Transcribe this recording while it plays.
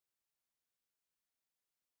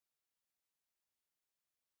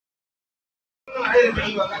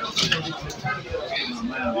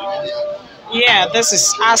Yeah, this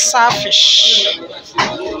is asa fish.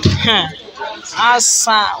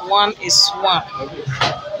 Asa one is one.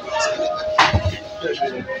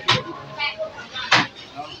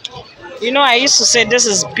 You know, I used to say this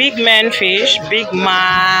is big man fish, big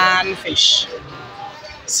man fish.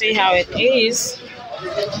 See how it is.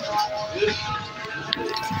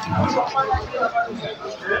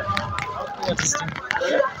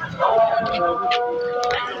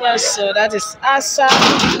 Yes, so that is asa.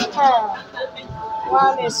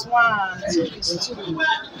 One is one, two is two.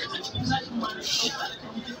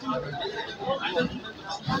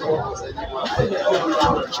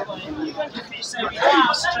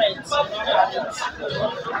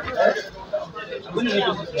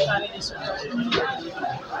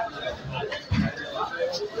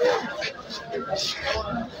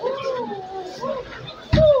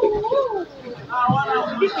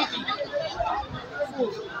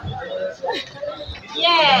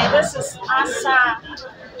 Yeah, this is asa.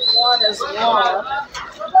 One is one.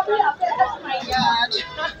 Oh my god.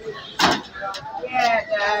 Yeah,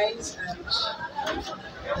 guys.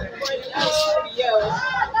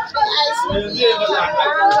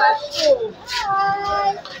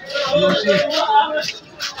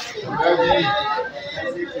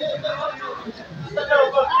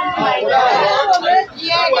 Oh my god.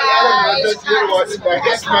 Yeah, guys.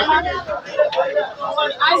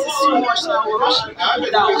 Ice is too much now. We're rushing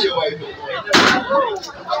it down.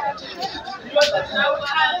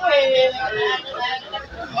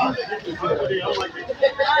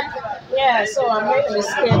 Yeah, so I'm going to be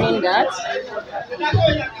scanning that.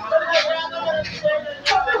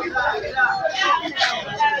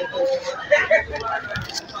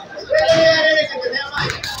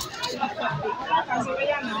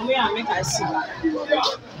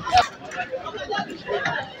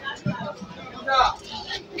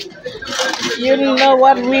 You know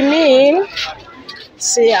what we mean?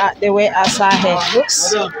 See the way asa head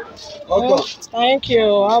looks. Thank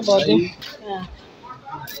you. How about you? Yeah.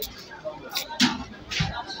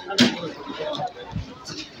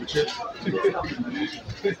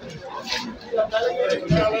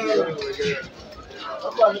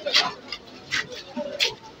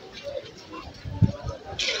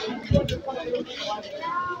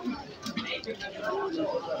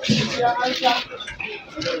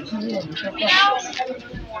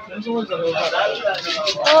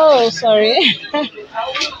 Oh, sorry.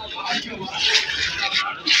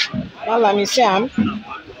 Well, let me see.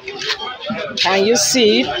 Can you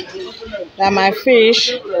see that my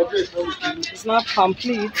fish is not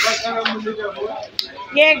complete?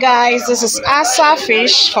 Yeah, guys, this is asa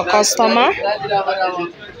fish for customer.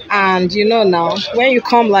 And you know now, when you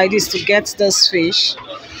come like this to get this fish,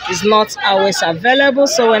 it's not always available.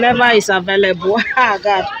 So whenever it's available, oh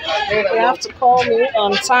God, you have to call me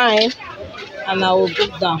on time and I will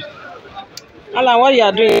book down. Alan, what you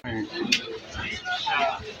are doing?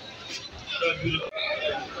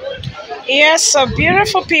 Yes, so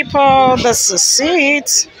beautiful people, this is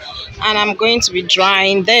it. And I'm going to be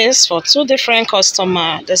drying this for two different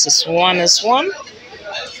customers. This is one.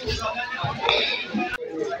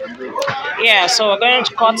 Yeah, so we're going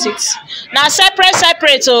to cut it. Now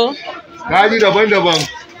separate. Oh.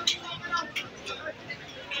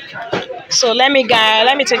 So let me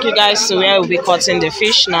take you guys to where we'll be cutting the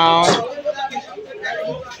fish now.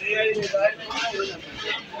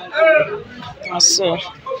 So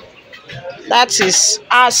that is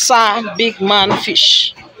asa big man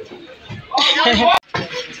fish.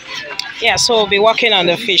 Yeah, so we'll be working on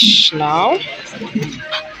the fish now.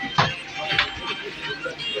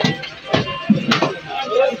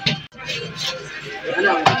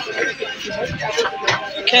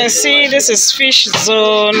 You can see this is fish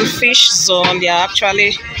zone. They are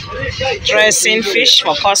actually dressing fish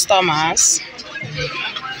for customers.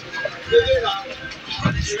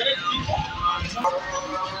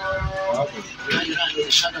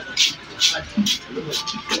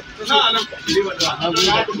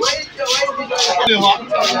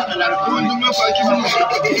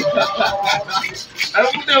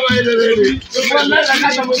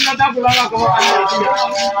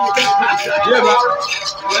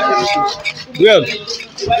 Well.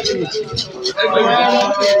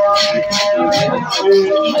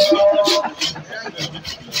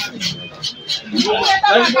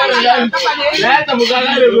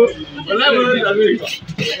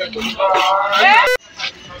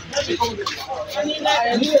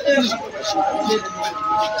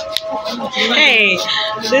 Hey,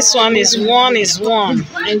 this one is one.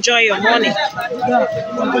 Enjoy your money.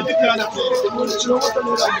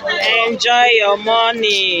 Enjoy your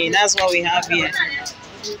money. That's what we have here.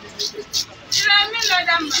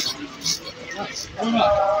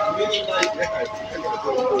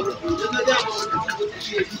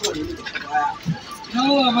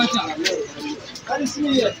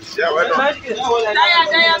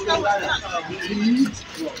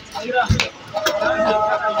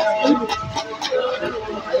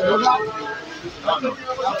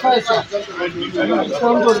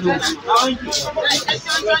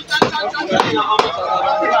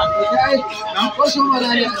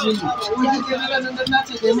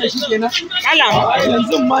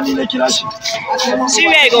 See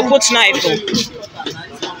where you go put knife.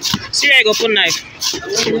 See where you go put knife.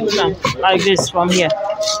 Like this from here.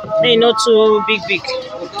 Hey, not too big.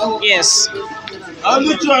 Yes.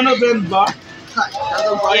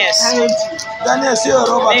 Yes.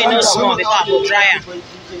 Hey, no small because I will dry am.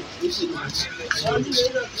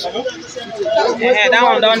 Yeah, that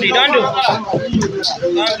one don't do.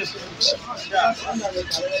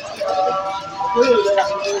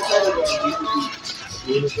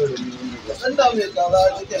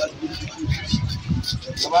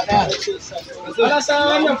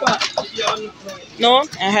 No?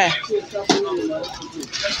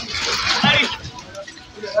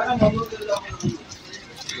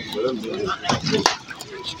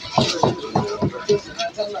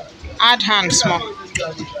 Add hand small.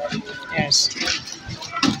 Yes.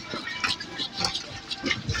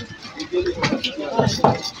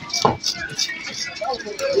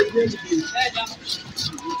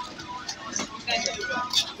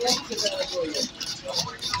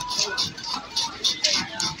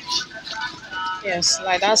 Yes,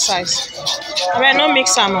 like that size. I mean, no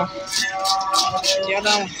mix am. The other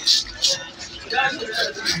one.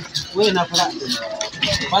 Wait, na fara.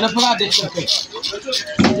 Mana fara da shi kai.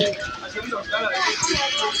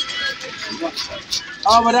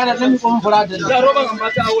 Ah, ba da dan kuma fara da. Ya roban an ba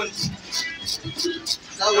ta awal.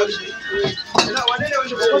 Ina wane ne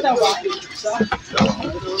wanda ko ta ba.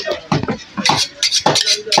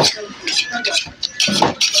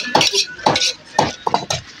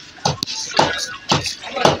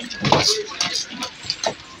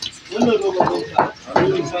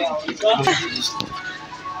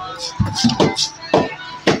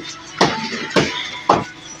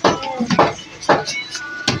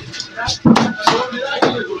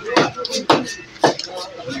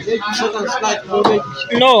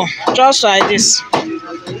 No, just like this.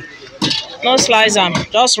 No slice them,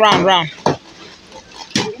 just round.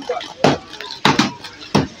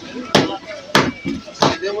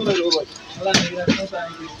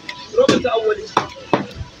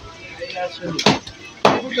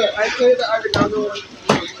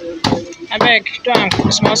 I beg,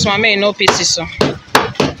 don't small, may no pieces so.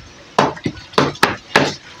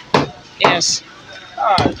 Yes.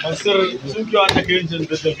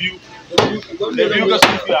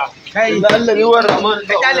 Kai da Allah ne war Rahman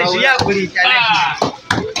ka kale shi ya guri kale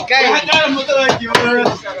shi kai ha kare mutara ki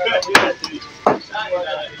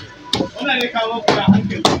wannan ne kawo ku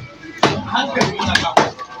hankali wannan ka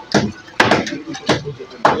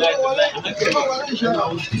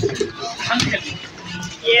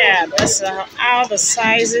yeah, that's how the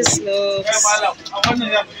sizes looks.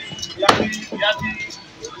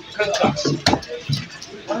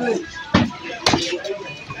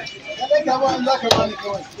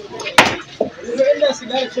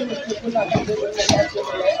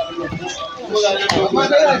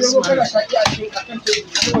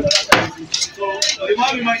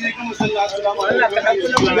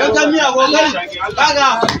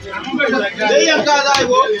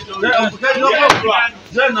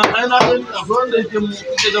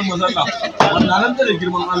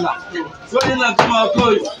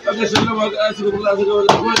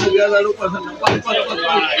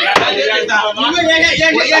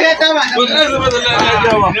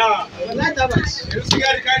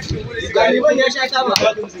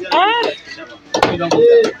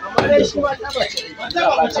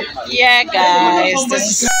 Yeah, guys,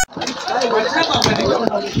 this is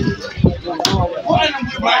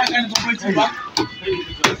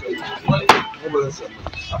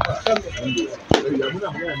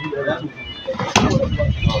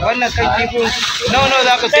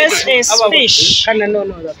this is fish.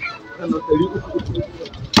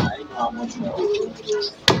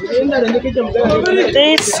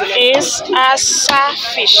 This is Asa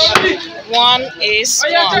fish. One is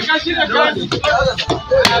one.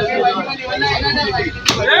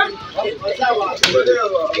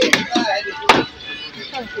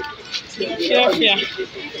 Yeah.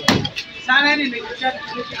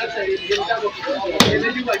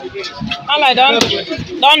 Mama, don't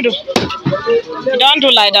do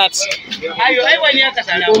like that.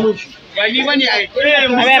 I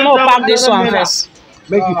mean, more pack this one first.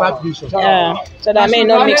 Make you pack this one. Yeah, so that may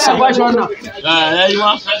not mix up. Bani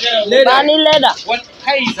leather. You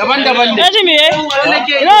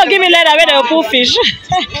know, give me leather where they pull fish.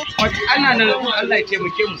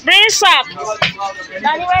 Bring sack.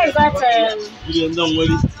 Danny, where is that?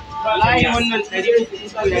 That's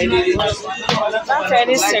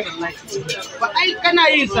anything.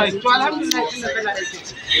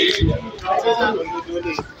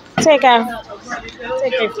 Take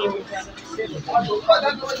a few.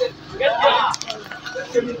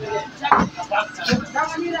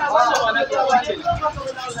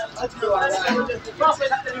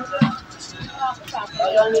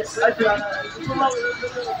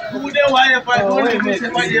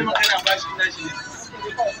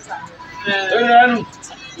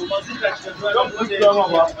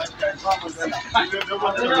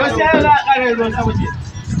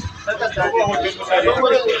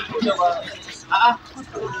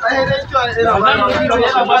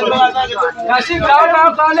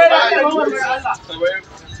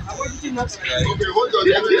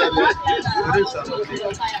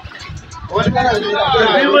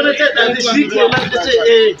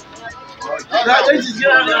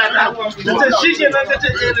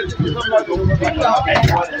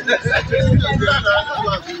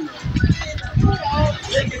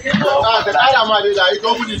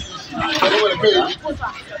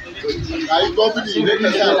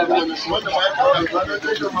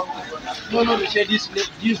 No, they say this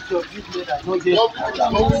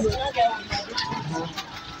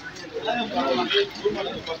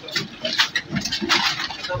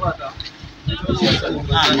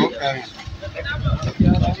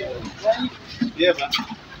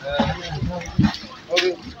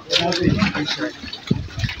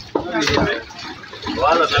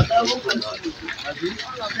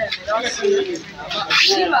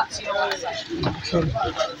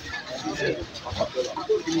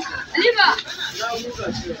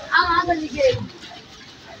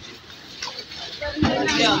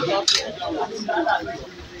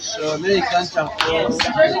so many can't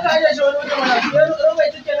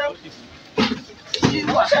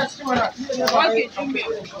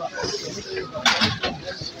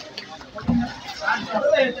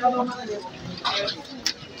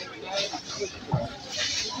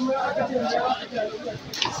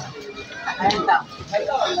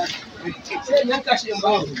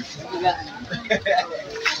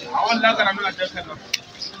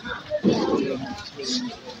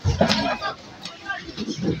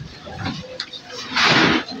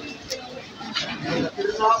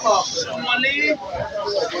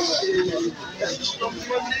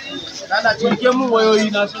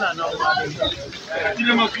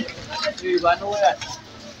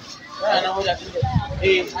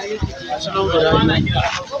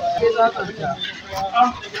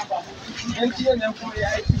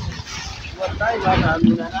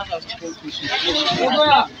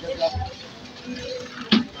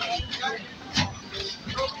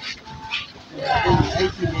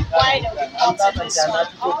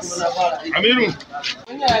Amiru.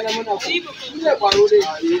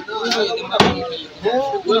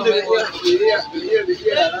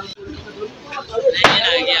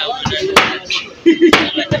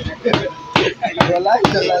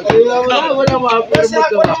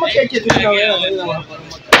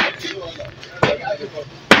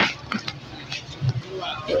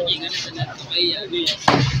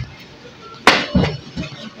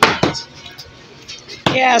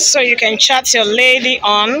 Yeah, so you can chat your lady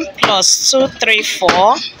on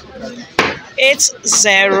 +234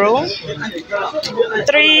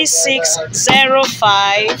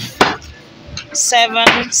 803605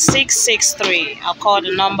 7663. I'll call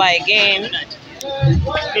the number again.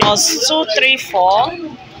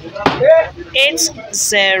 +234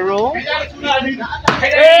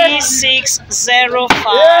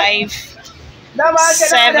 803605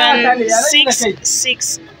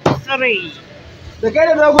 7663. The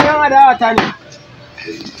guy is not going to have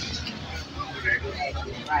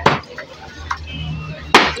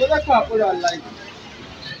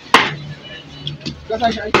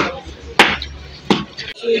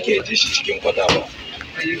so yake ji shi cikin kwata ba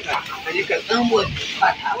ayyuka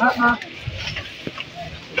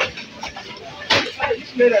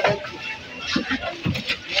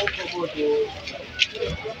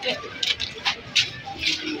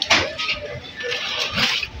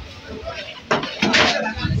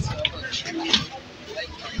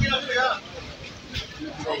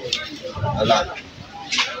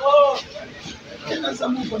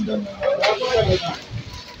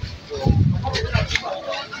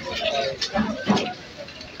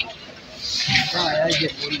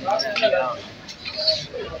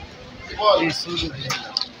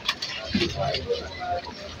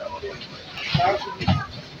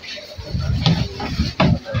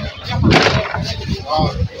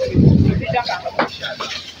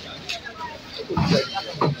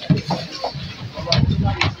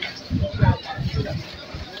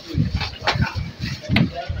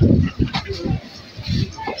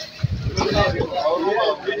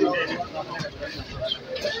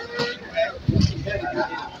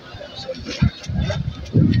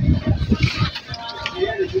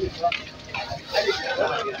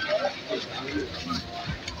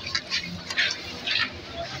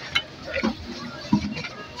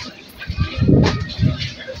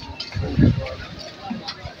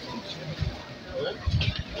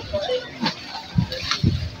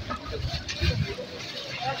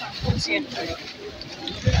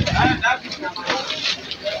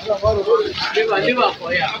Liver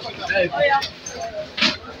for ya.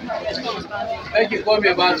 Thank you, call me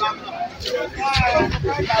about it.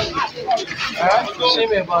 Say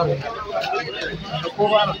me about it.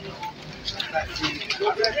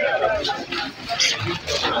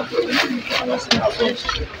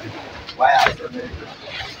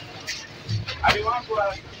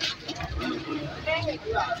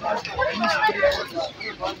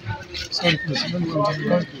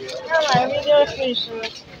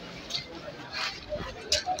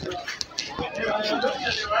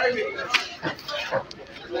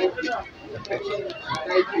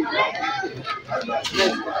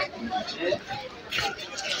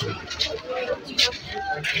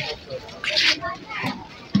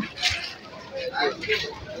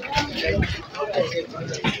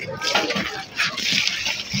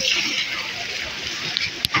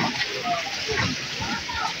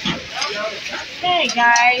 Hey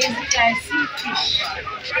guys, you guys see fish.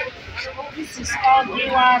 This is called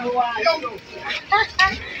Giwa, Ruwa.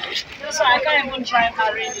 So I can't even drive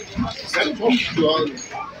her really because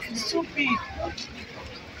it's too big.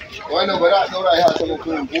 Wannan bari a ɗaura ya sama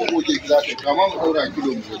kuma ko ke za ka kama mu ɗaura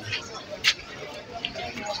kilo mu.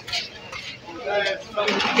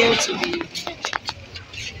 Due to be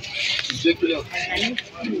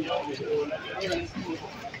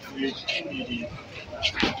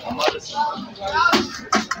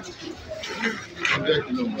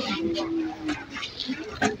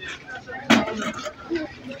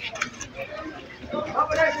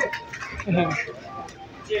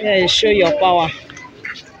yeah, you show your power.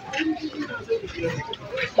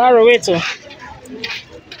 Baracuda.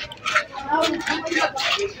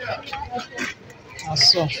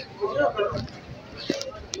 So.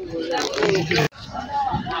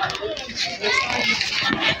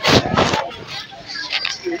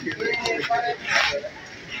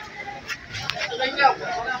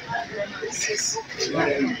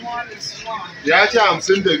 Ya ce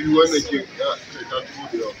 52 wannan ke ta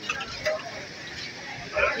tudu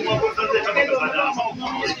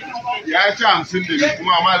da ya ce 52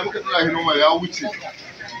 kuma amma da muka tsaya shi noma ya wuce.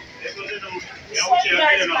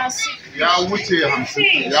 Ya wuce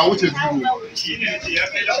 50, ya wuce biyu.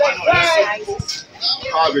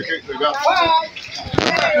 A bai kai daga.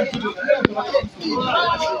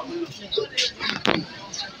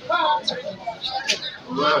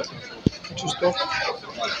 To stop.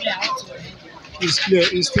 It's clear,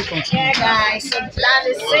 it's still continuing. Yeah guys, so that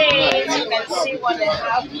is it. You can see what they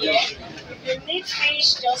have here. If you need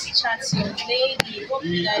fish, just chat to your lady. Hope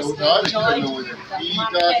you guys enjoyed the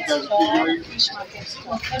market tour, fish market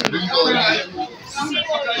tour. See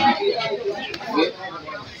what we have here.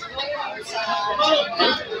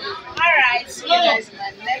 Alright, see you guys in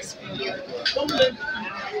the next video.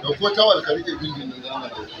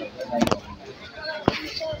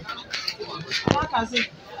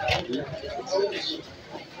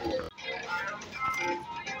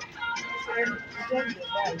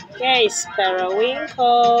 Here is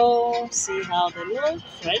periwinkle. See how they look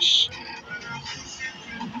fresh.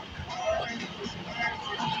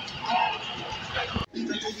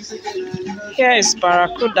 Here is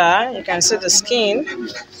Baracuda. You can see the skin.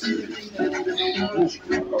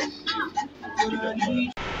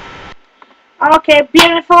 Okay,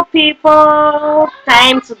 beautiful people,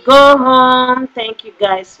 time to go home. Thank you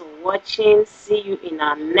guys for watching. See you in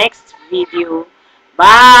our next video.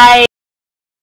 Bye.